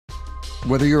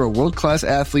Whether you're a world-class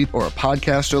athlete or a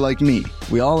podcaster like me,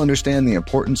 we all understand the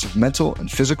importance of mental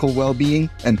and physical well-being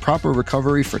and proper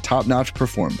recovery for top-notch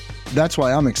performance. That's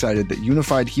why I'm excited that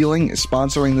Unified Healing is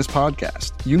sponsoring this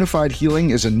podcast. Unified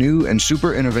Healing is a new and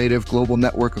super innovative global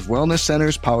network of wellness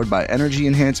centers powered by Energy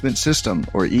Enhancement System,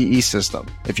 or EE System.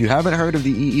 If you haven't heard of the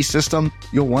EE System,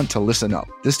 you'll want to listen up.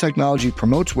 This technology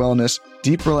promotes wellness,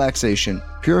 deep relaxation,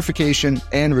 purification,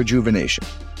 and rejuvenation.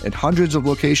 In hundreds of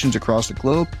locations across the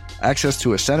globe, access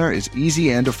to a center is easy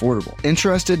and affordable.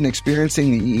 Interested in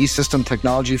experiencing the EE System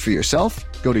technology for yourself?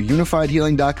 Go to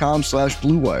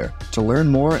unifiedhealing.com/bluewire to learn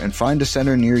more and find a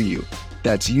center near you.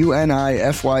 That's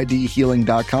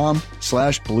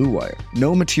unifydhealing.com/bluewire.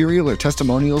 No material or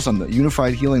testimonials on the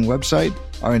Unified Healing website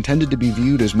are intended to be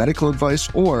viewed as medical advice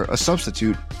or a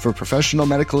substitute for professional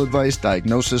medical advice,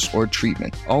 diagnosis, or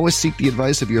treatment. Always seek the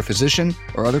advice of your physician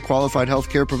or other qualified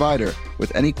healthcare provider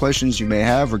with any questions you may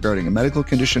have regarding a medical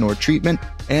condition or treatment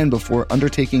and before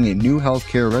undertaking a new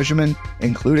healthcare regimen,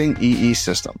 including EE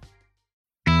System.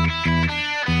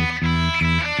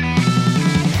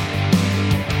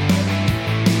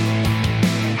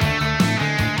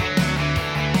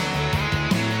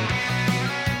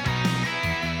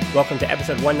 Welcome to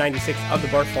episode 196 of the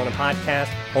Barcelona Podcast,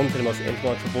 home to the most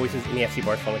influential voices in the FC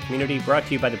Barcelona community, brought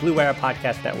to you by the Blue Wire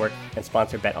Podcast Network and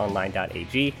sponsored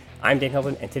betonline.ag. I'm Dan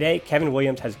Hilton, and today Kevin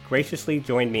Williams has graciously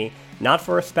joined me, not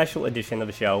for a special edition of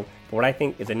the show, but what I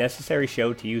think is a necessary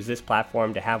show to use this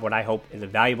platform to have what I hope is a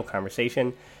valuable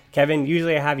conversation. Kevin,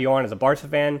 usually I have you on as a Barca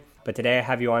fan, but today I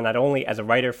have you on not only as a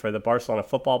writer for the Barcelona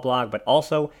football blog, but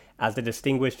also as the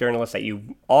distinguished journalist that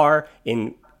you are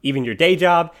in even your day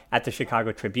job at the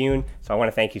Chicago Tribune. So I want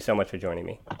to thank you so much for joining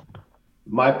me.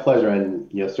 My pleasure.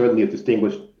 And certainly a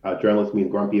distinguished journalist, me,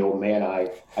 grumpy old man,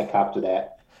 I cop to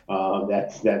that.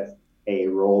 That's a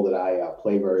role that I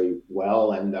play very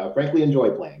well and frankly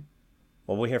enjoy playing.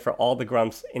 Well, we're here for all the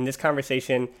grumps in this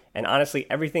conversation, and honestly,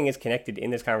 everything is connected in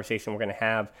this conversation we're going to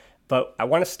have. But I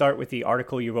want to start with the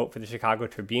article you wrote for the Chicago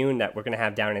Tribune that we're going to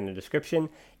have down in the description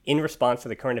in response to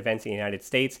the current events in the United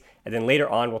States. And then later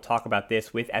on, we'll talk about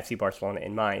this with FC Barcelona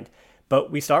in mind.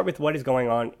 But we start with what is going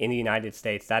on in the United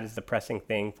States. That is the pressing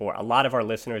thing for a lot of our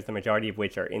listeners, the majority of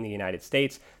which are in the United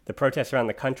States. The protests around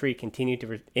the country continue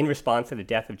in response to the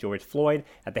death of George Floyd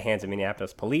at the hands of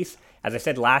Minneapolis police. As I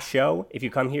said last show, if you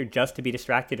come here just to be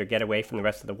distracted or get away from the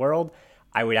rest of the world,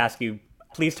 I would ask you,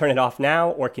 please turn it off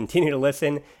now or continue to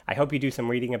listen. I hope you do some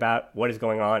reading about what is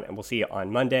going on, and we'll see you on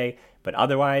Monday. But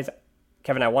otherwise,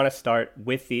 Kevin, I want to start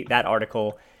with that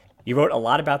article. You wrote a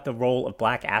lot about the role of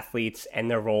black athletes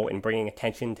and their role in bringing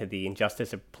attention to the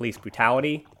injustice of police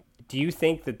brutality. Do you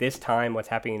think that this time what's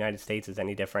happening in the United States is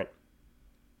any different?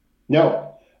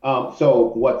 No.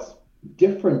 So what's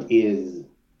different is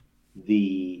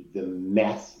the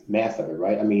mass of it,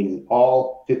 right? I mean,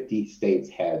 all 50 states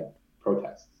had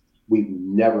protests. We've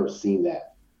never seen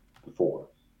that before.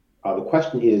 The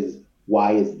question is,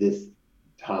 why is this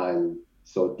time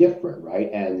so different,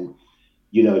 right? And,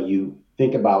 you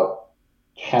think about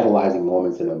catalyzing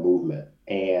moments in a movement.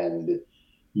 And,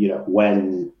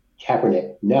 when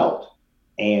Kaepernick knelt,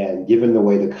 and given the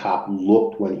way the cop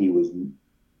looked when he was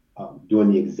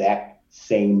doing the exact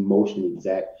same motion, the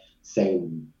exact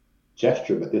same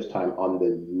gesture, but this time on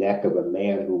the neck of a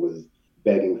man who was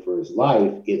begging for his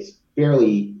life, it's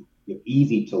fairly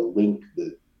easy to link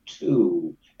the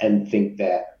two and think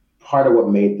that part of what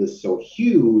made this so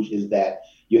huge is that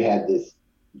you had this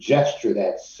gesture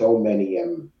that so many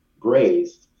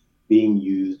embraced being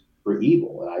used for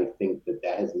evil. And I think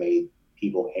that has made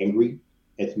people angry.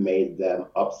 It's made them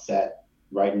upset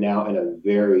right now in a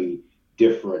very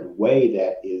different way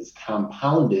that is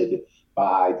compounded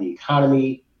by the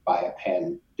economy, by a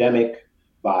pandemic,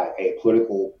 by a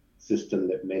political system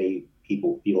that many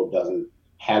people feel doesn't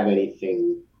have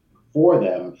anything for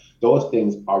them. Those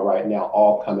things are right now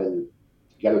all coming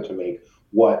together to make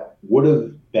what would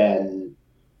have been,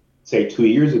 say, 2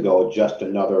 years ago, just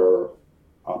another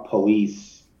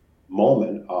police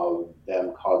moment of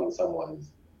them causing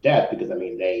someone's death, because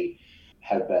they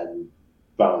have been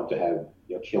found to have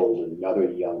killed another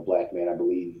young black man, I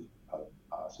believe,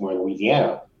 somewhere in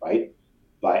Louisiana, right,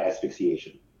 by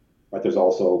asphyxiation. Right. There's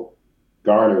also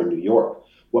Garner in New York.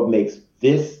 What makes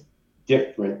this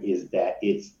different is that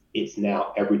it's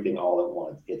now everything all at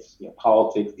once. It's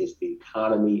politics, it's the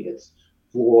economy, it's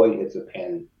Floyd, it's a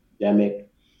pandemic.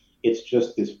 It's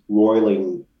just this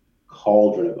roiling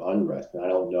cauldron of unrest. And I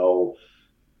don't know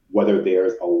whether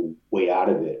there's a way out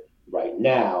of it right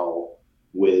now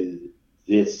with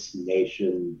this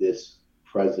nation, this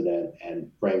president,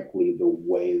 and frankly, the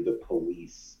way the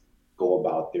police go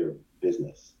about their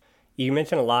business. You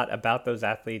mentioned a lot about those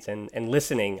athletes, and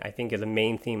listening, I think, is a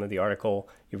main theme of the article.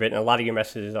 You've written a lot of your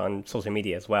messages on social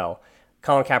media as well.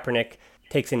 Colin Kaepernick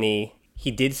takes a knee. He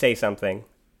did say something,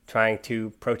 trying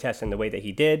to protest in the way that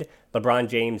he did. LeBron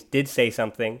James did say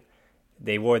something.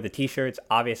 They wore the T-shirts,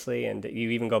 obviously, and you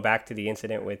even go back to the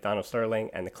incident with Donald Sterling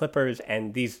and the Clippers,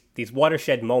 and these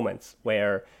watershed moments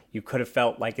where you could have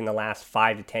felt like in the last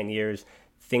 5 to 10 years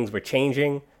things were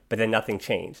changing, but then nothing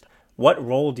changed. What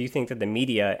role do you think that the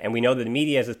media, and we know that the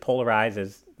media is as polarized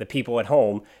as the people at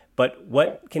home, but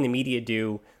what can the media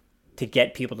do to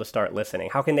get people to start listening?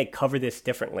 How can they cover this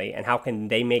differently, and how can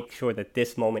they make sure that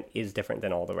this moment is different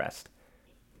than all the rest?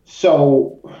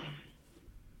 So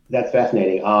that's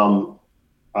fascinating.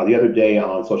 The other day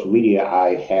on social media,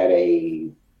 I had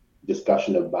a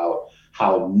discussion about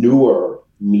how newer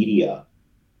media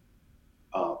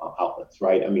outlets,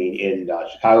 right? I mean, in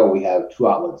Chicago, we have two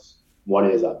outlets. One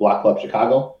is Block Club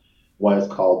Chicago. One is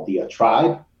called the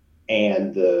Tribe,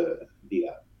 and the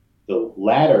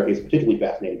latter is particularly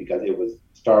fascinating because it was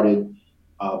started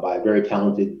by a very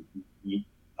talented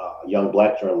young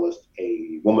Black journalist,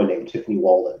 a woman named Tiffany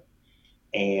Walden,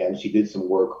 and she did some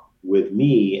work with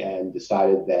me and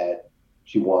decided that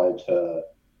she wanted to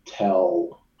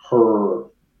tell her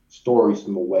stories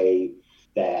from a way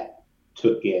that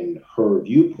took in her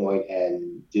viewpoint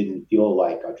and didn't feel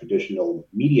like a traditional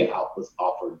media outlets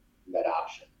offered that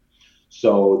option.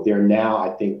 So they're now,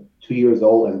 I think, 2 years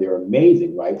old, and they're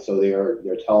amazing, right? So they're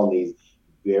telling these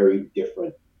very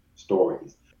different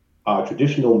stories.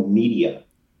 Traditional media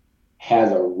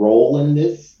has a role in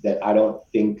this that I don't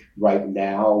think right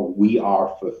now we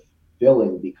are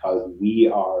fulfilling because we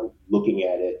are looking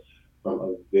at it from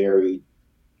a very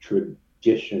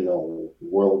traditional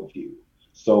worldview.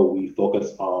 So we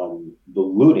focus on the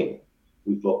looting,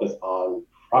 we focus on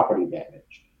property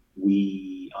damage,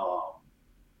 we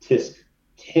tisk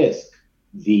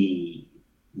the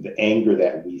anger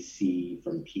that we see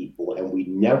from people, and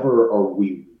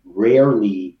we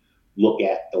rarely look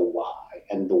at the why.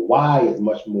 And the why is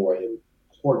much more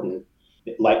important.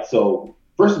 Like, so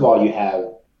first of all, you have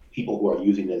people who are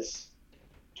using this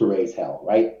to raise hell,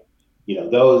 right? You know,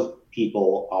 those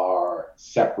people are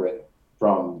separate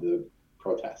from the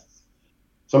protests.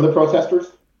 Some of the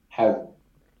protesters have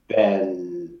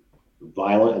been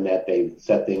violent in that they've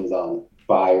set things on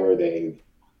fire, they've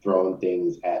thrown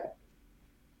things at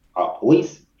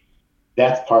police.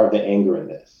 That's part of the anger in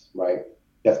this, right?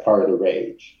 That's part of the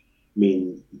rage. I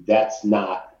mean, that's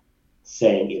not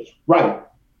saying it's right,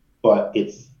 but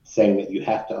it's saying that you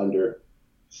have to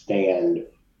understand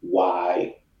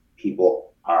why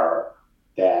people are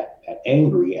that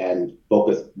angry and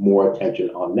focus more attention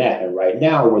on that. And right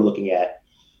now we're looking at,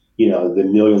 you know, the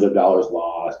millions of dollars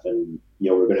lost, and, you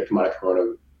know, we're going to come out of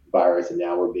coronavirus and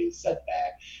now we're being set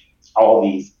back. It's all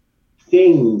these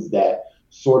things that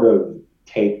sort of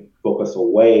take focus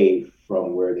away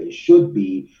from where they should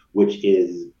be, which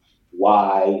is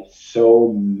why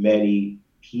so many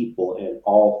people in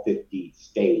all 50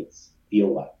 states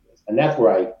feel like this. And that's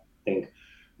where I think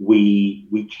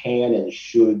we can and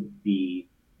should be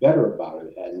better about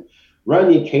it. And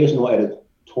running the occasional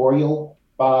editorial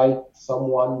by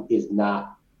someone is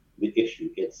not the issue.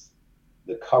 It's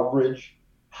the coverage,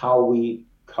 how we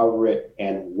cover it,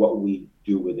 and what we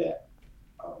do with it.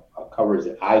 Coverage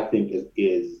that I think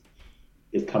is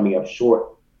coming up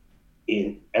short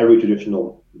in every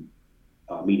traditional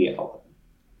media outlet.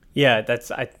 Yeah,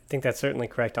 I think that's certainly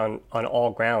correct on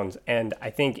all grounds. And I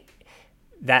think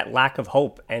that lack of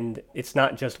hope, and it's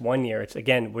not just 1 year, it's,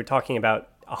 again, we're talking about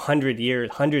 100 years,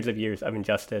 hundreds of years of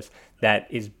injustice that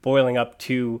is boiling up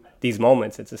to these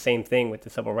moments. It's the same thing with the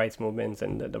civil rights movements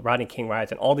and the Rodney King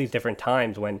riots and all these different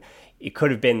times when it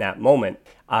could have been that moment.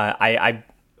 I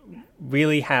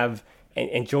really have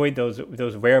enjoyed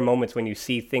those rare moments when you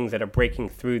see things that are breaking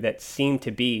through that seem to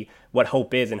be what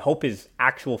hope is, and hope is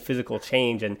actual physical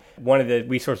change. And one of the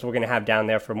resources we're going to have down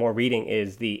there for more reading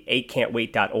is the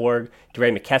 8can'twait.org.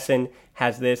 DeRay McKesson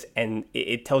has this, and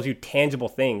it tells you tangible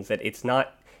things, that it's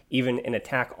not even an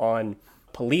attack on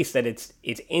police, that it's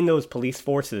in those police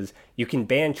forces. You can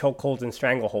ban chokeholds and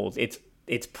strangleholds.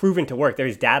 It's proven to work.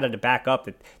 There's data to back up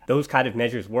that those kind of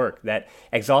measures work, that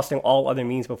exhausting all other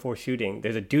means before shooting,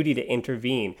 there's a duty to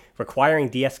intervene, requiring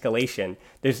de-escalation.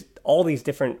 There's all these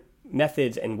different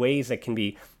methods and ways that can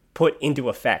be put into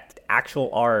effect.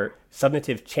 Are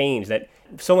substantive change, that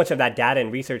so much of that data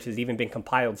and research has even been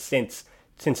compiled since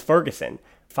Ferguson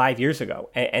 5 years ago.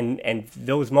 And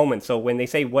those moments, so when they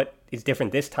say what is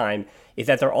different this time, is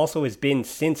that there also has been,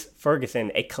 since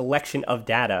Ferguson, a collection of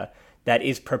data that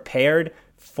is prepared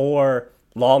for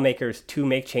lawmakers to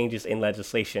make changes in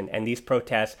legislation. And these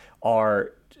protests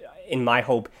are in my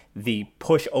hope, the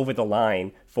push over the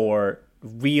line for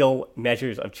real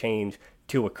measures of change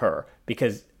to occur,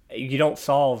 because you don't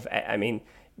solve, I mean,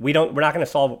 we're not going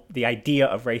to solve the idea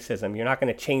of racism. You're not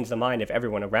going to change the mind of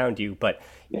everyone around you. But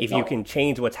if you can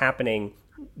change what's happening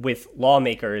with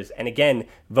lawmakers, and again,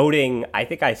 voting, I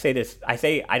think I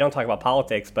say I don't talk about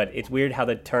politics, but it's weird how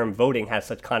the term voting has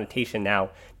such connotation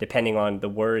now, depending on the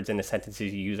words and the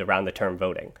sentences you use around the term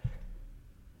voting.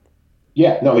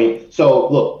 Yeah, no, I mean, so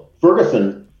look,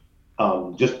 Ferguson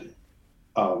just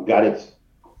got its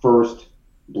first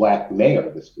black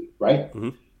mayor this week, right?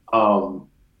 Mm-hmm.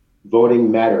 Voting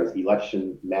matters,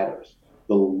 election matters.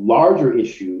 The larger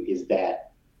issue is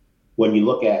that when you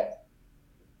look at,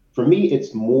 for me,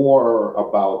 it's more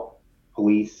about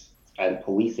police and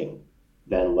policing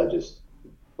than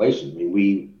legislation. I mean,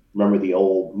 we remember the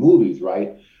old movies,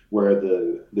 right? Where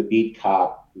the beat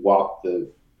cop walked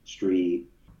the street,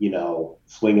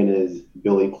 swinging his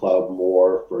billy club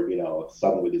more for,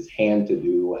 something with his hand to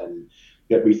do, and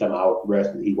get me some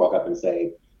outrest, and he'd walk up and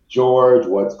say, "George,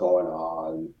 what's going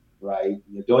on?" Right?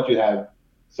 "Don't you have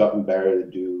something better to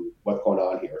do? What's going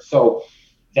on here?" So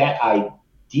that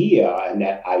idea and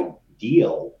that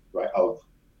ideal, right, of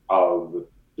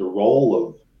the role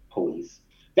of police,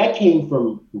 that came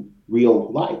from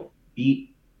real life.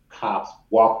 Beat cops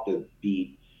walked the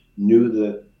beat, knew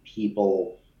the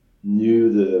people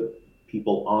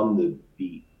on the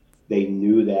beat. They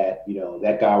knew that,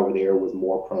 that guy over there was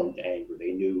more prone to anger.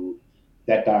 They knew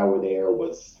that guy over there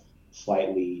was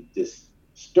slightly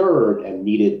disturbed and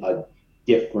needed a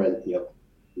different,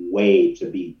 way to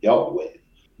be dealt with.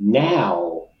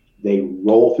 Now they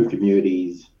roll through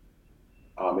communities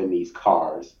in these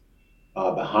cars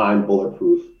behind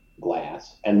bulletproof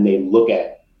glass, and they look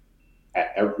at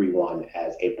everyone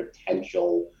as a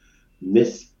potential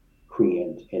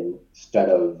miscreant instead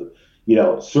of,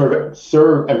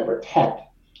 serve and protect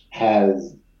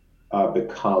has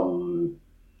become,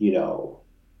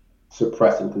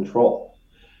 suppress and control.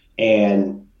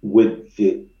 And with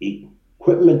the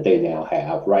equipment they now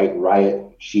have, right,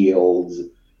 riot shields,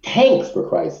 tanks, for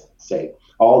Christ's sake,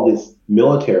 all this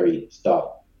military stuff,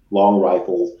 long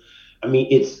rifles, I mean,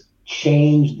 it's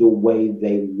changed the way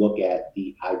they look at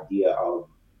the idea of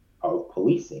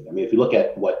policing. I mean, if you look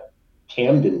at what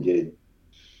Camden did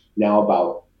now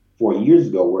about 4 years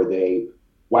ago, where they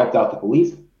wiped out the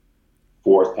police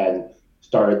force and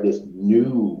started this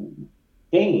new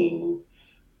thing,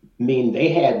 I mean, they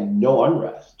had no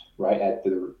unrest, right, at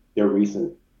their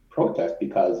recent protest,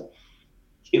 because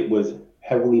it was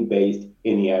heavily based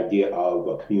in the idea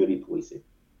of community policing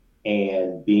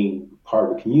and being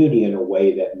part of the community in a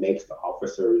way that makes the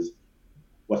officers,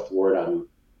 what's the word I'm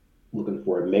looking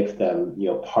for? It makes them,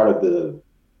 part of the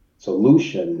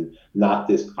solution, not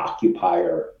this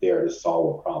occupier there to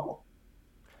solve a problem.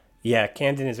 Yeah,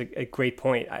 Camden is a great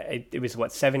point. It was,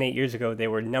 7-8 years ago, they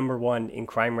were number one in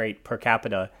crime rate per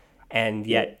capita, and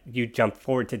yet you jump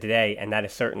forward to today, and that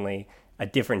is certainly a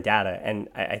different data. And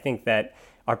I think that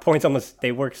our points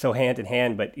they work so hand in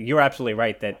hand, but you're absolutely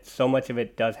right that so much of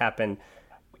it does happen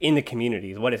in the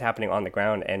communities, what is happening on the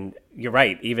ground. And you're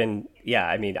right,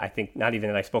 I think not even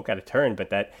that I spoke out of turn, but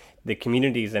that the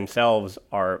communities themselves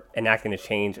are enacting a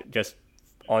change just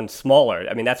on smaller.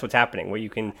 I mean, that's what's happening, where you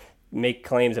can make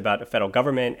claims about the federal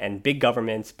government and big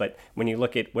governments, but when you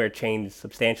look at where change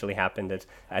substantially happened, it's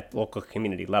at local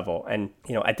community level. And,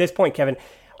 at this point, Kevin,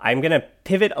 I'm going to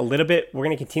pivot a little bit. We're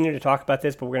going to continue to talk about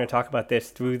this, but we're going to talk about this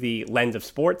through the lens of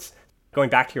sports. Going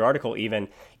back to your article, even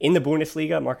in the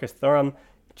Bundesliga, Marcus Thuram,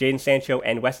 Jadon Sancho,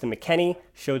 and Weston McKennie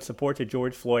showed support to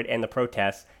George Floyd and the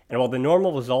protests. And while the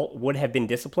normal result would have been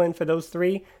discipline for those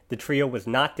three, the trio was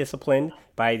not disciplined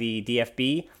by the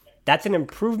DFB. That's an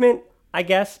improvement, I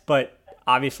guess, but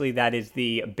obviously that is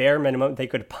the bare minimum they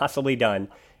could have possibly done.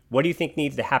 What do you think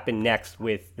needs to happen next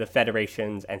with the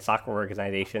federations and soccer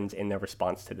organizations in their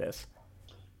response to this?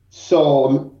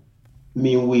 So, I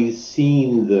mean, we've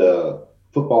seen the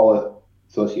Football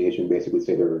Association basically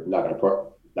say they're not going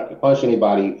to punish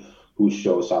anybody who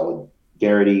shows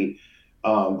solidarity.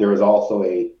 There is also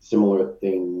a similar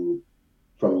thing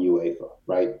from UEFA,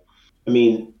 right? I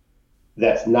mean,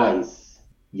 that's nice,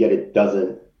 yet it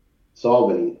doesn't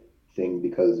solve anything,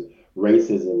 because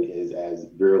racism is as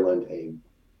virulent a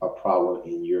problem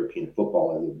in European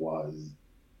football as it was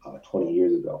 20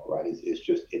 years ago, right?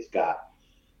 It's got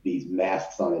these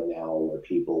masks on it now where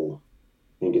people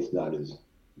think it's not as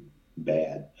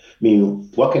bad. I mean,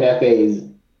 what can FAs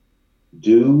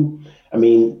do? I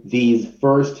mean, these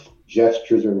first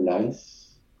gestures are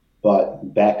nice,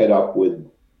 but back it up with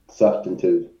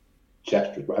substantive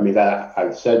gestures. I mean,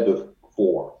 I've said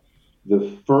before,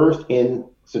 the first in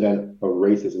incident of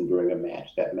racism during a match,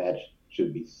 that match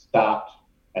should be stopped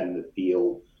and the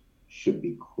field should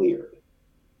be cleared.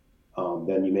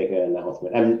 Then you make an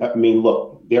announcement. And I mean,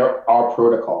 look, there are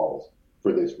protocols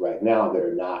for this right now that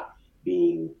are not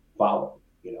being followed.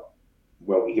 You know,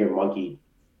 where we hear monkey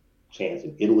chants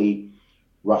in Italy,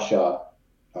 Russia,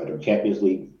 the Champions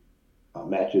League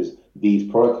matches, these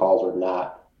protocols are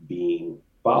not being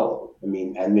followed. I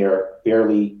mean, and they're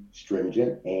fairly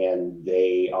stringent, and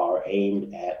they are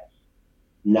aimed at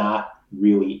not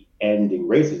really ending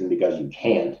racism, because you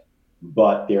can't,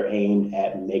 but they're aimed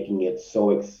at making it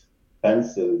so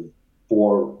expensive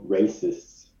for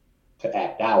racists to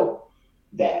act out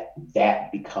that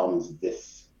that becomes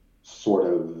this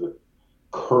sort of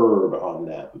curb on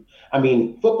them. I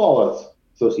mean, football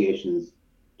associations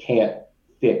can't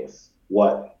fix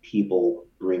what people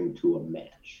bring to a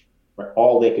match. Right?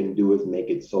 All they can do is make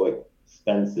it so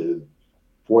expensive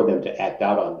for them to act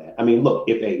out on that. I mean, look,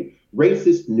 if a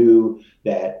racist knew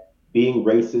that being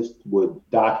racist would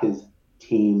dock his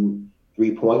team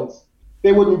 3 points,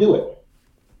 they wouldn't do it.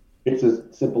 It's as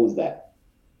simple as that.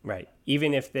 Right.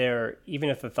 Even if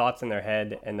the thoughts in their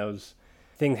head and those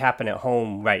things happen at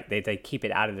home, right, they keep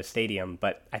it out of the stadium.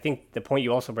 But I think the point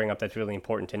you also bring up that's really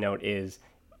important to note is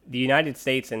the United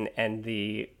States and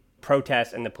the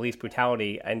protests and the police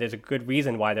brutality, and there's a good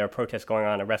reason why there are protests going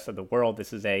on in the rest of the world.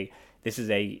 This is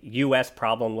a U.S.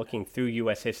 problem, looking through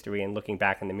U.S. history and looking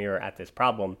back in the mirror at this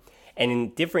problem. And in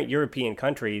different European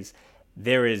countries,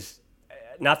 there is,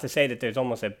 not to say that there's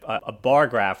almost a bar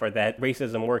graph or that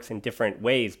racism works in different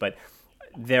ways, but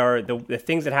there are the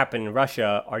things that happen in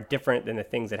Russia are different than the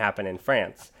things that happen in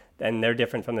France. And they're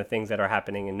different from the things that are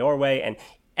happening in Norway. And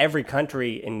every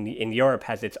country in Europe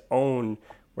has its own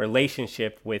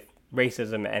relationship with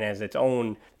racism and has its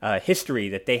own history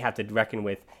that they have to reckon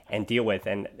with and deal with.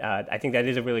 And I think that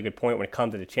is a really good point when it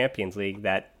comes to the Champions League,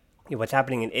 that what's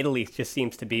happening in Italy just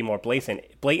seems to be more blatant.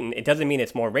 It doesn't mean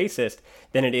it's more racist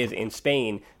than it is in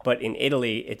Spain, but in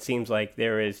Italy, it seems like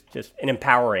there is just an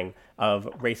empowering of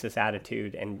racist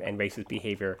attitude and racist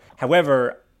behavior.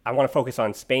 However, I want to focus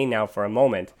on Spain now for a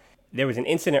moment. There was an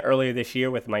incident earlier this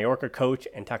year with Mallorca coach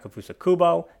and Takefusa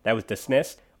Kubo that was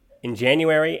dismissed. In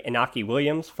January, Inaki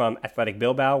Williams from Athletic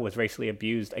Bilbao was racially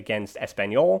abused against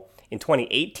Espanyol. In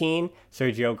 2018,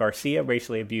 Sergio Garcia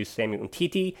racially abused Samuel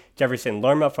Umtiti. Jefferson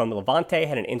Lerma from Levante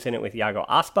had an incident with Iago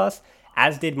Aspas,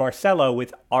 as did Marcelo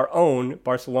with our own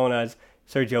Barcelona's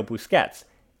Sergio Busquets.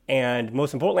 And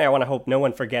most importantly, I want to hope no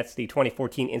one forgets the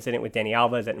 2014 incident with Dani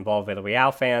Alves that involved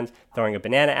Villarreal fans throwing a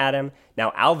banana at him.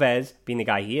 Now, Alves, being the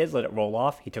guy he is, let it roll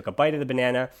off. He took a bite of the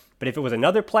banana. But if it was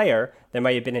another player, there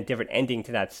might have been a different ending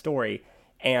to that story.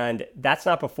 And that's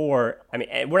not before, I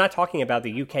mean, we're not talking about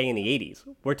the UK in the 80s.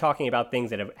 We're talking about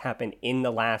things that have happened in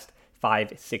the last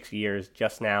 5-6 years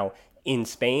just now in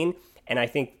Spain. And I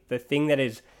think the thing that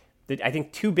is, I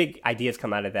think two big ideas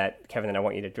come out of that, Kevin, that I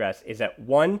want you to address, is that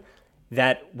one,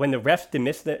 that when the refs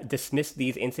dismiss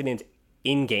these incidents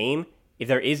in game, if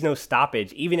there is no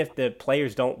stoppage, even if the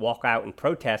players don't walk out and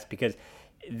protest because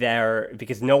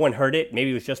no one heard it,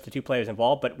 maybe it was just the two players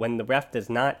involved, but when the ref does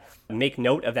not make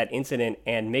note of that incident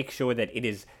and make sure that it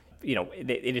is,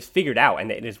 it is figured out and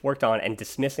that it is worked on, and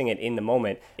dismissing it in the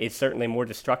moment is certainly more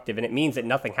destructive, and it means that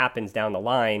nothing happens down the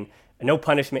line. No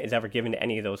punishment is ever given to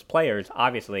any of those players,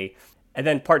 obviously. And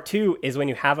then part two is when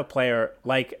you have a player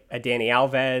like a Dani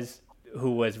Alves,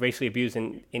 who was racially abused,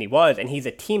 and he's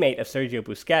a teammate of Sergio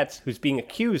Busquets, who's being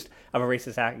accused of a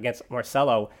racist act against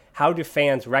Marcelo. How do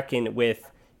fans reckon with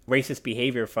racist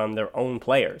behavior from their own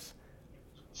players?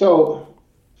 So,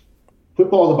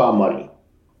 football is about money.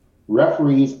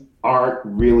 Referees aren't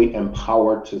really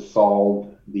empowered to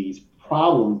solve these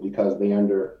problems because they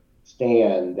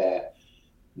understand that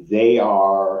they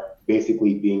are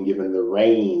basically being given the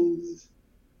reins,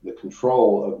 the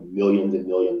control of millions and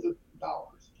millions of dollars.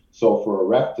 So for a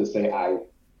ref to say, I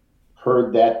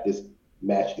heard that this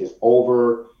match is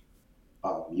over,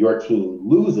 your team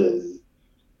loses,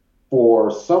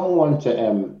 for someone to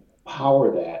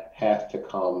empower that has to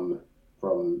come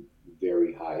from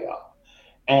very high up.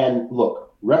 And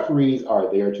look, referees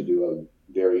are there to do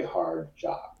a very hard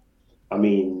job. I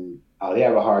mean, they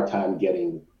have a hard time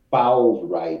getting fouls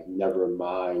right, never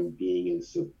mind being in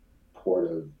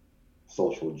support of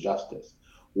social justice.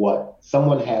 What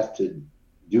someone has to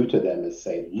do to them is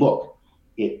say, look,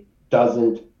 it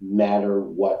doesn't matter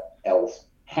what else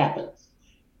happens.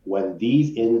 When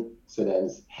these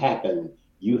incidents happen,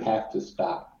 you have to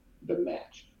stop the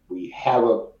match. We have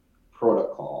a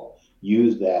protocol.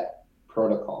 Use that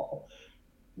protocol.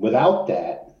 Without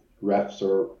that, refs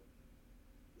are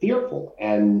fearful,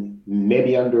 and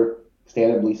maybe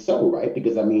understandably so, right?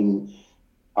 Because, I mean,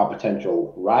 a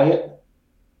potential riot,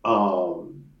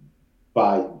 um,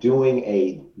 by doing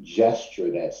a gesture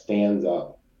that stands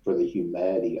up for the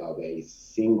humanity of a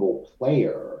single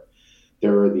player,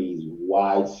 there are these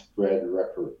widespread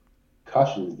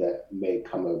repercussions that may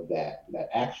come of that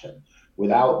action.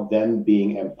 Without them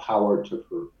being empowered to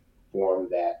perform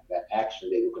that action,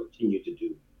 they will continue to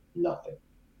do nothing.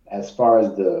 As far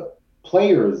as the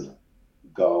players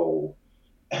go,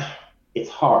 it's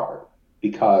hard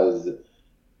because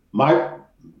my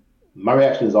my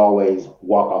reaction is always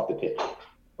walk off the pitch,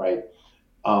 right?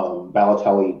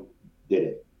 Balotelli did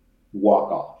it,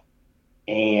 walk off.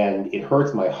 And it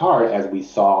hurts my heart, as we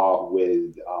saw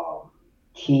with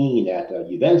Keane at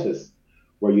Juventus,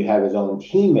 where you have his own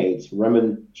teammates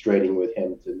remonstrating with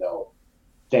him to no,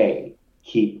 stay,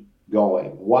 keep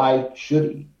going. Why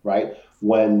should he, right?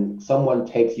 When someone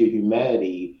takes your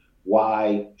humanity,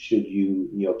 why should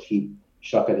you keep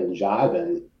shucking and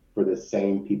jiving for the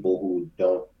same people who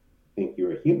don't think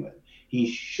you're a human?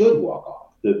 He should walk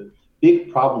off. The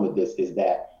big problem with this is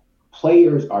that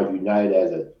players are united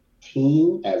as a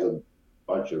team, as a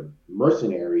bunch of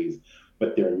mercenaries,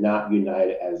 but they're not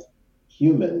united as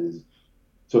humans.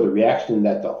 So the reaction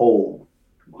that the whole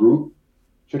group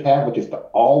should have, which is to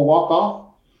all walk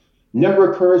off,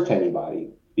 never occurs to anybody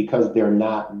because they're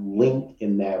not linked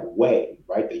in that way,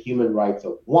 right? The human rights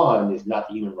of one is not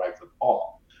the human rights of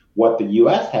all. What the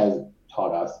US has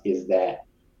taught us is that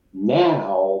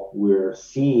now we're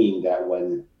seeing that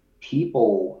when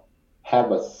people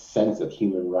have a sense of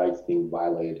human rights being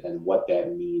violated and what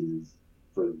that means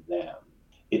for them,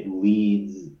 it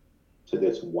leads to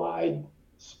this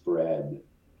widespread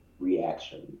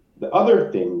reaction. The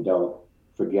other thing, don't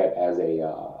forget, as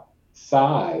a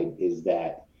side, is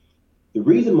that the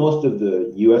reason most of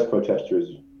the US protesters,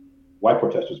 white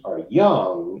protesters, are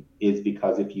young is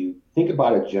because if you think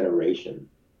about a generation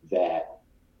that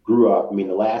grew up, I mean,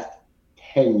 the last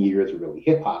 10 years, really,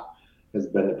 hip hop has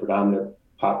been the predominant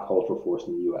pop cultural force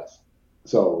in the US.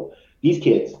 So these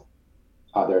kids,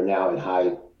 they're now in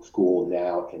high school,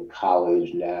 now in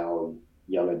college, now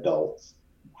young adults,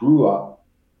 grew up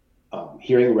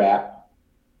hearing rap,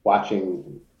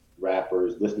 watching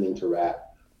rappers, listening to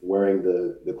rap, wearing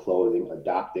the clothing,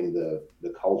 adopting the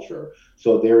culture.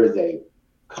 So there is a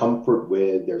comfort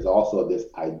with, there's also this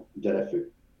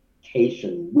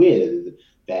identification with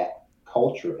that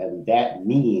culture. And that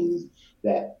means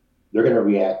that they're going to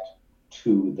react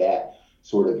to that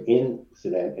sort of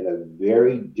incident in a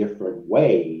very different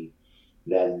way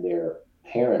than their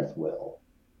parents will.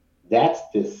 That's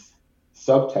this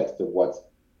subtext of what's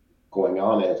going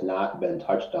on that has not been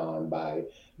touched on by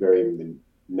very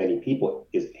many people.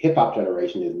 Is hip hop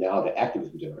generation is now the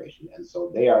activism generation. And so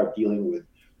they are dealing with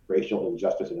racial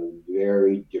injustice in a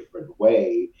very different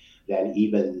way than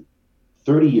even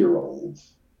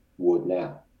 30-year-olds would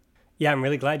now. Yeah, I'm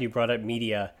really glad you brought up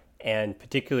media and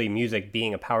particularly music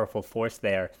being a powerful force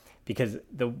there, because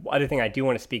the other thing I do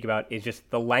want to speak about is just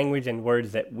the language and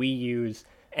words that we use,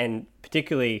 and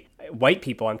particularly white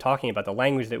people, I'm talking about the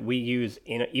language that we use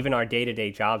in even our day-to-day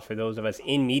jobs for those of us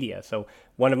in media. So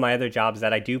one of my other jobs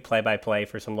that I do play-by-play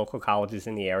for some local colleges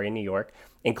in the area in New York,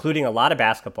 including a lot of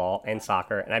basketball and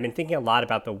soccer, and I've been thinking a lot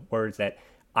about the words that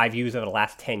I've used over the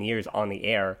last 10 years on the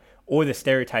air, or the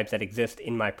stereotypes that exist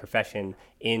in my profession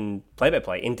in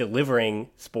play-by-play, in delivering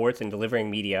sports and delivering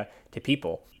media to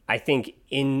people. I think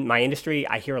in my industry,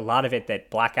 I hear a lot of it that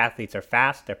black athletes are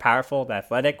fast, they're powerful, they're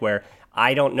athletic, where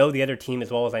I don't know the other team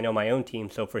as well as I know my own team.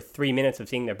 So for 3 minutes of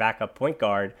seeing their backup point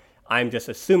guard, I'm just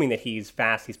assuming that he's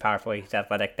fast, he's powerful, he's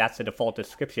athletic. That's the default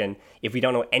description if we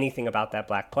don't know anything about that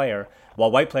black player.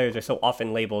 While white players are so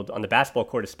often labeled, on the basketball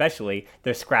court especially,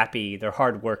 they're scrappy, they're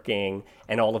hardworking,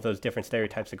 and all of those different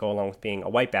stereotypes that go along with being a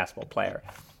white basketball player.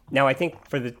 Now, I think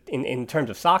for in terms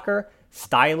of soccer,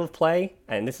 style of play,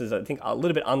 and this is, I think, a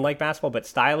little bit unlike basketball, but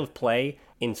style of play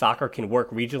in soccer can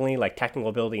work regionally, like technical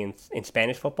ability in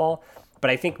Spanish football. But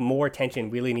I think more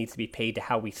attention really needs to be paid to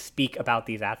how we speak about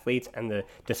these athletes and the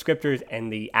descriptors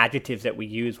and the adjectives that we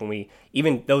use when we,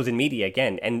 even those in media,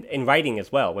 again, and in writing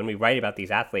as well, when we write about these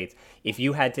athletes. If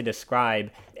you had to describe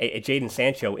a Jadon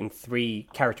Sancho in 3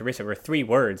 characteristics or 3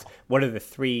 words, what are the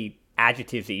 3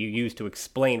 adjectives that you use to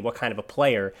explain what kind of a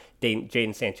player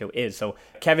Jadon Sancho is? So,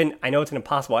 Kevin, I know it's an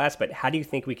impossible ask, but how do you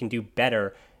think we can do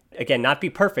better? Again, not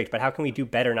be perfect, but how can we do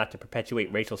better not to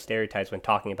perpetuate racial stereotypes when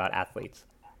talking about athletes?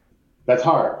 That's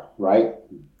hard, right?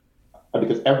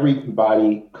 Because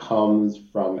everybody comes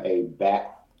from a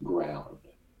background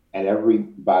and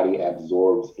everybody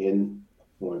absorbs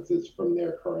influences from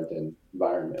their current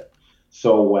environment.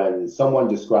 So when someone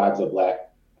describes a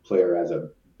black player as a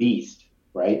beast,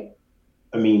 right?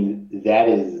 I mean, that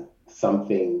is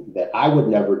something that I would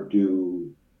never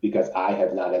do because I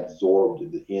have not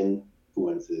absorbed the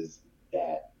influences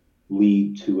that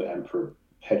lead to and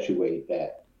perpetuate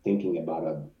that thinking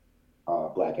about a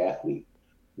Black athlete.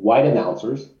 White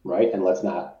announcers, right? And let's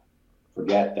not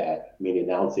forget that, I mean,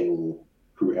 announcing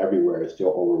crew everywhere is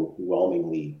still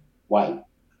overwhelmingly white.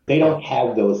 They don't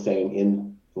have those same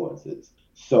influences.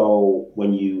 So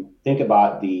when you think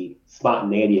about the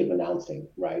spontaneity of announcing,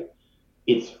 right,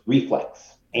 it's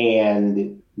reflex.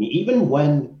 And even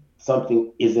when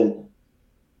something isn't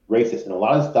racist, and a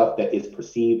lot of stuff that is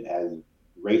perceived as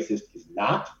racist is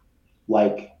not,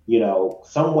 like,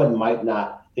 someone might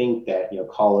not think that,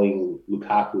 calling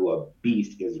Lukaku a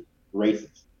beast is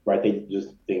racist, right? They just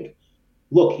think,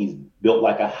 look, he's built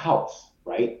like a house,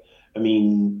 right? I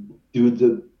mean, dude's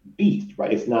a beast,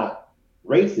 right? It's not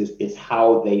racist, it's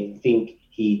how they think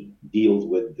he deals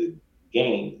with the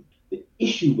game. The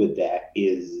issue with that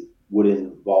would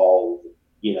involve,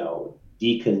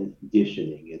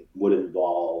 deconditioning. It would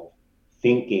involve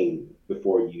thinking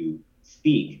before you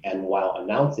speak. And while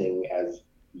announcing, as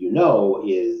you know,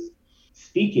 is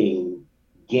speaking,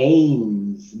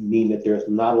 games mean that there's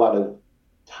not a lot of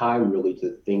time really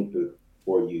to think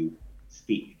before you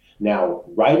speak. Now,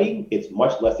 writing, it's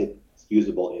much less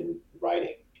excusable in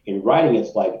writing. In writing,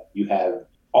 it's like you have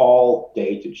all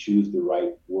day to choose the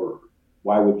right word.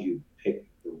 Why would you pick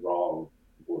the wrong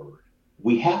word?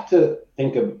 We have to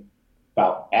think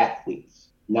about athletes,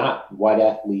 not white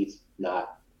athletes,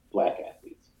 not Black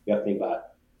athletes. We have to think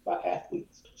about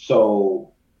athletes.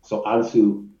 So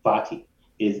Ansu Fati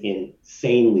is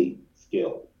insanely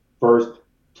skilled. First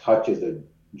touch is a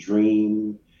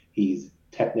dream. He's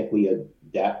technically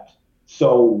adept.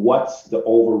 So what's the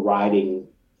overriding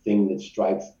thing that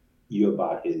strikes you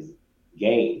about his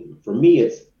game? For me,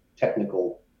 it's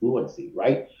technical fluency,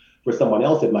 right? For someone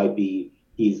else, it might be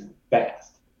he's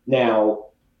fast. Now,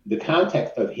 the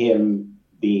context of him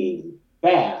being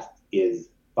fast is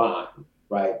fine,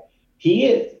 right? He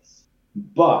is.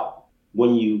 But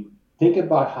when you think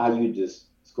about how you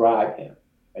describe him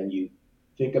and you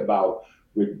think about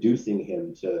reducing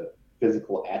him to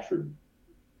physical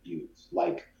attributes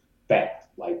like fast,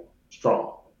 like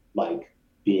strong, like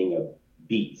being a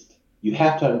beast, you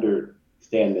have to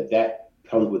understand that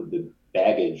comes with the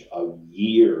baggage of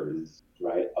years,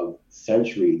 right, of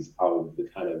centuries of the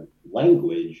kind of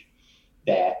language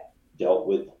that dealt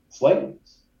with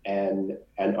slaves and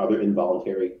other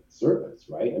involuntary servants,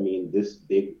 right? I mean, this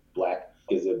big Black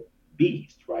is a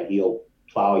beast, right? He'll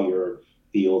plow your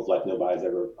fields like nobody's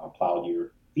ever plowed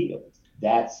your fields.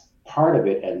 That's part of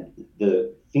it. And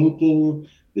the thinking,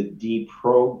 the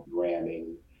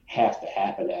deprogramming has to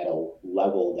happen at a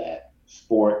level that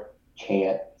sport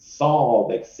can't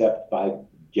solve except by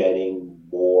getting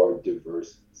more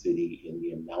diversity in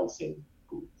the announcing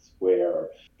booths, where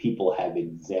people have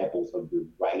examples of the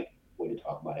right way to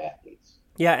talk about athletes.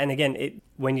 Yeah, and again,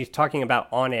 when you're talking about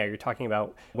on air, you're talking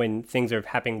about when things are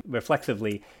happening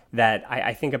reflexively, that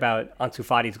I think about Ansu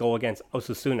Fati's goal against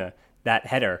Osasuna, that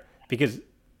header, because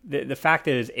the fact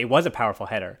is it was a powerful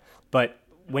header, but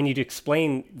when you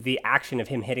explain the action of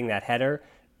him hitting that header,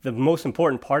 the most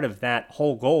important part of that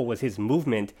whole goal was his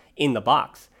movement in the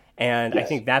box. And yes. I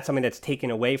think that's something that's taken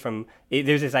away from.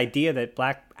 There's this idea that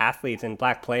Black athletes and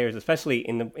Black players, especially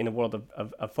in the world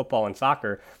of football and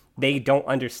soccer, they don't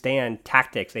understand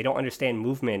tactics. They don't understand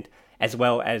movement as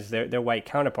well as their white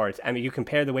counterparts. I mean, you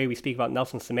compare the way we speak about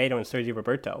Nelson Semedo and Sergio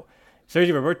Roberto.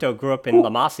 Sergio Roberto grew up in La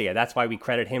Masia. That's why we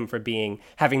credit him for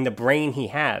having the brain he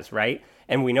has, right?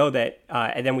 And we know that,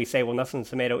 and then we say, well, Nelson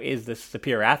Semedo is the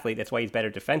superior athlete. That's why he's better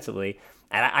defensively.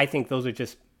 And I think those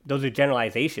are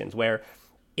generalizations where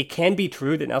it can be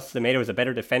true that Nelson Semedo is a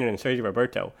better defender than Sergio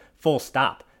Roberto, full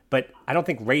stop. But I don't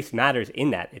think race matters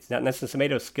in that. It's not Nelson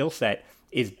Semedo's skill set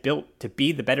is built to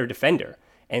be the better defender.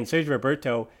 And Sergio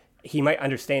Roberto, he might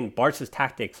understand Barca's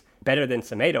tactics better than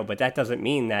Semedo, but that doesn't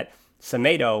mean that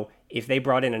Semedo, if they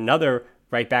brought in another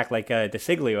right back like De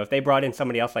Siglio, if they brought in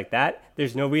somebody else like that,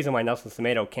 there's no reason why Nelson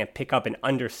Semedo can't pick up and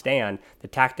understand the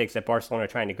tactics that Barcelona are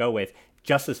trying to go with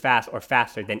just as fast or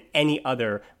faster than any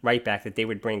other right back that they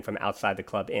would bring from outside the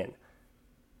club in.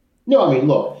 No, I mean,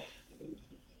 look,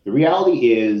 the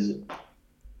reality is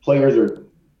players are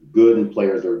good and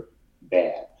players are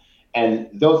bad. And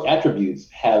those attributes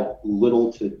have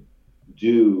little to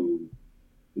do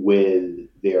with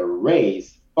their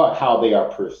race, but how they are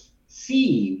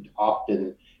perceived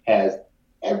often has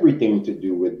everything to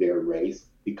do with their race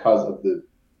because of the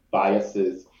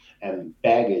biases and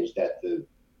baggage that the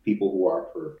people who are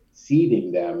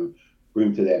perceiving them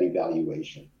bring to that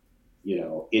evaluation. You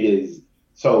know, it is,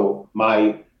 so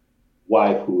my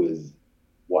wife, who is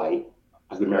white,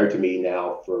 has been married to me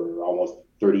now for almost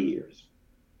 30 years.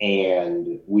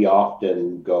 And we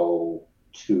often go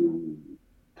to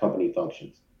company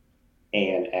functions.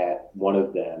 And at one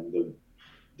of them, the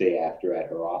day after at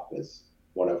her office,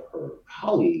 one of her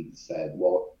colleagues said,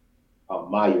 well,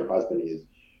 your husband is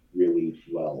really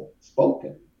well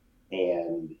spoken.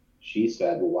 And she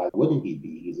said, well, why wouldn't he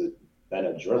be? He's been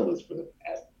a journalist for the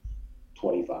past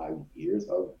 25 years.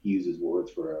 He uses words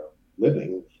for a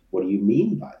living. What do you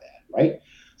mean by that, right?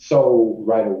 So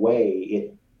right away,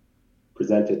 it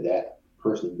presented that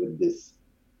person with this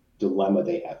dilemma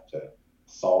they have to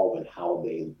solve and how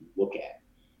they look at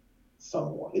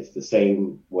someone. It's the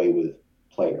same way with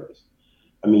players.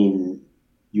 I mean,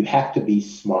 you have to be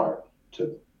smart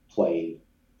to play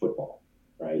football,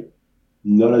 right?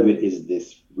 None of it is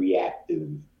this reactive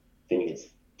thing. It's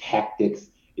tactics,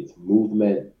 it's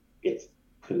movement, it's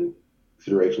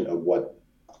consideration of what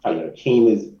a team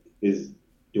is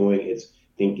doing. It's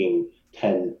thinking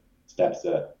 10 steps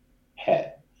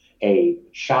ahead. A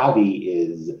Xavi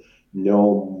is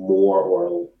no more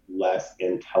or less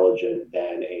intelligent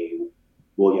than a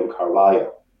William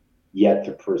Carvalho. Yet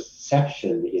the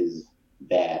perception is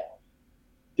that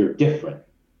they're different.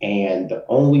 And the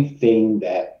only thing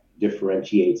that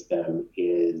differentiates them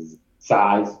is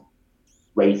size,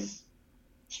 race,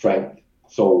 strength.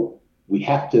 So we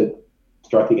have to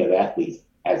start thinking of athletes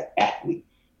as athletes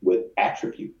with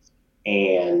attributes.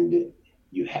 And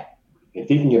in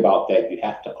thinking about that, you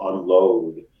have to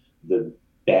unload the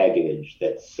baggage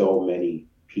that so many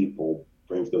people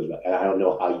bring to those. And I don't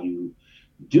know how you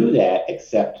do that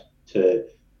except to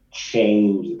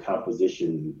change the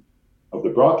composition of the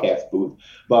broadcast booth,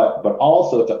 but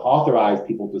also to authorize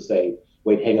people to say,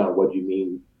 wait, hang on, what do you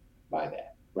mean by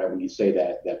that? Right? When you say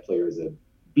that player is a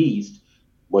beast,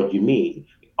 what do you mean?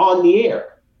 On the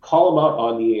air. Call them out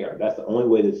on the air. That's the only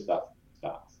way this stuff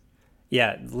stops.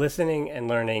 Yeah, listening and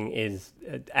learning is,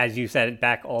 as you said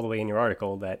back all the way in your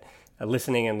article, that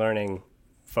listening and learning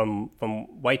from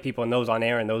white people and those on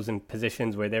air and those in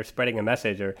positions where they're spreading a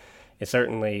message is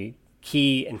certainly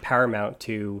key and paramount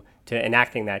to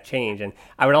enacting that change. And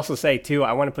I would also say, too,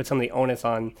 I want to put some of the onus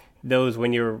on those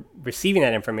when you're receiving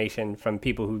that information from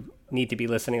people who need to be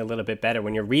listening a little bit better.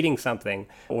 When you're reading something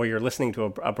or you're listening to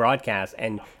a broadcast,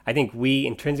 and I think we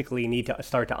intrinsically need to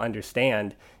start to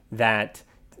understand that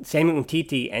Samuel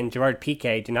Umtiti and Gerard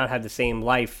Piqué do not have the same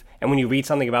life. And when you read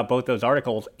something about both those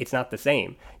articles, it's not the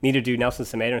same. Neither do Nelson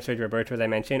Semedo and Sergio Roberto, as I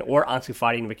mentioned, or Ansu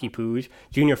Fati and Ricky Puig,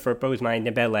 Junior Firpo, Ousmane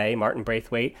Dembele, Martin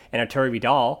Braithwaite, and Arturo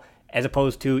Vidal, as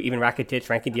opposed to even Rakitic,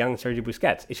 Frankie de Jong, and Sergio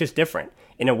Busquets. It's just different.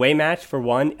 An away match for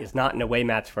one is not an away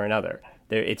match for another.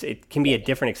 It can be a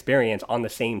different experience on the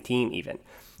same team even.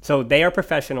 So they are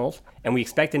professionals, and we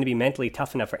expect them to be mentally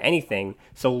tough enough for anything.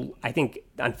 So I think,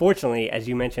 unfortunately, as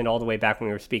you mentioned all the way back when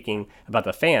we were speaking about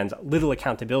the fans, little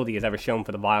accountability is ever shown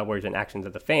for the vile words and actions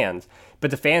of the fans.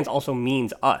 But the fans also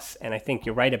means us, and I think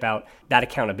you're right about that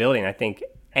accountability. And I think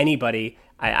anybody,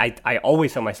 I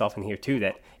always tell myself in here too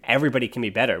that everybody can be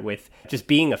better with just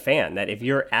being a fan. That if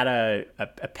you're at a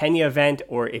Pena event,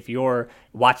 or if you're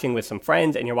watching with some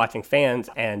friends and you're watching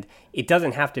fans, and it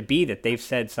doesn't have to be that they've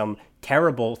said some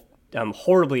terrible,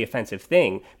 horribly offensive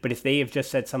thing, but if they have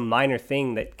just said some minor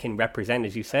thing that can represent,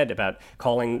 as you said, about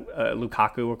calling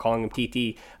Lukaku or calling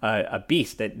Umtiti a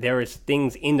beast, that there is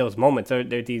things in those moments. There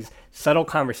are these subtle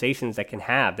conversations that can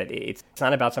have, that it's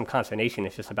not about some consternation,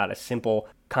 it's just about a simple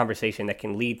conversation that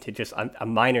can lead to just a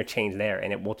minor change there,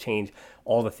 and it will change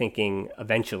all the thinking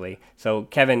eventually. So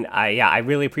Kevin, I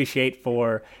really appreciate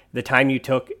for the time you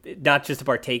took, not just to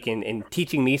partake in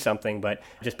teaching me something, but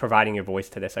just providing your voice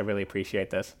to this. I really appreciate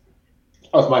this.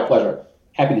 Oh, it's my pleasure.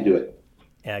 Happy to do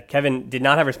it. Kevin did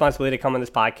not have responsibility to come on this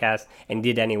podcast and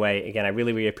did anyway. Again, I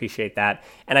really, really appreciate that.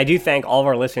 And I do thank all of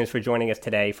our listeners for joining us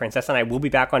today. Francesca and I will be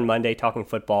back on Monday talking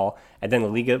football, and then La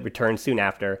Liga returns soon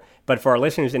after. But for our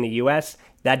listeners in the U.S.,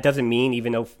 that doesn't mean,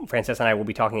 even though Francesca and I will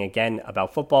be talking again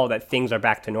about football, that things are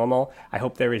back to normal. I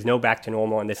hope there is no back to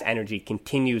normal and this energy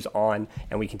continues on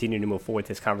and we continue to move forward with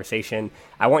this conversation.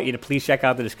 I want you to please check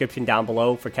out the description down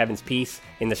below for Kevin's piece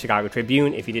in the Chicago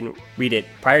Tribune if you didn't read it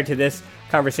prior to this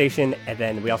conversation. And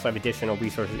then we also have additional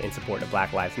resources in support of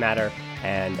Black Lives Matter.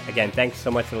 And again, thanks so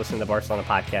much for listening to the Barcelona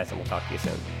podcast, and we'll talk to you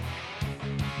soon.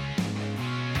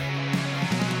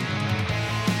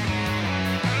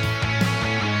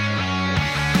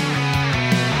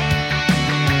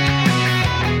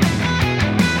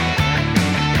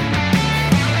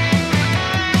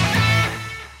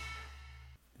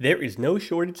 There is no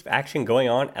shortage of action going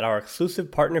on at our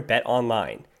exclusive partner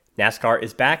BetOnline. NASCAR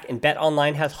is back, and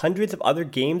BetOnline has hundreds of other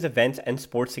games, events, and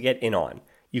sports to get in on.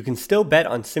 You can still bet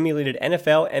on simulated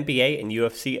NFL, NBA, and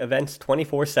UFC events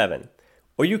 24/7.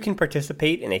 Or you can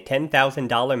participate in a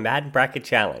 $10,000 Madden Bracket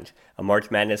Challenge, a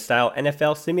March Madness-style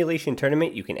NFL simulation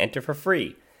tournament you can enter for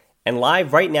free. And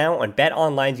live right now on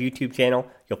BetOnline's YouTube channel,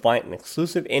 you'll find an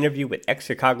exclusive interview with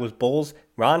ex-Chicago's Bulls,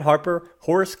 Ron Harper,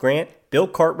 Horace Grant, Bill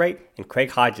Cartwright, and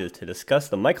Craig Hodges to discuss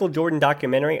the Michael Jordan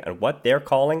documentary on what they're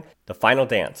calling The Final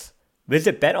Dance.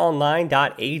 Visit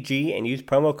betonline.ag and use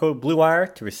promo code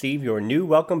BlueWire to receive your new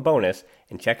welcome bonus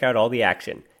and check out all the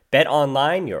action.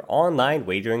 BetOnline, your online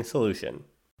wagering solution.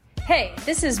 Hey,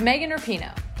 this is Megan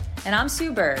Rapinoe. And I'm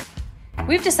Sue Bird.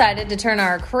 We've decided to turn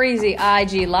our crazy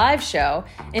IG live show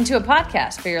into a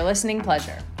podcast for your listening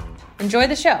pleasure. Enjoy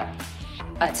the show.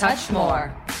 A Touch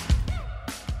More.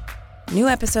 New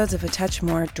episodes of A Touch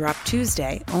More drop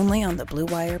Tuesday only on the Blue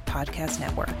Wire Podcast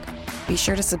Network. Be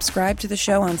sure to subscribe to the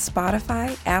show on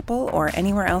Spotify, Apple, or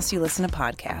anywhere else you listen to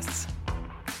podcasts.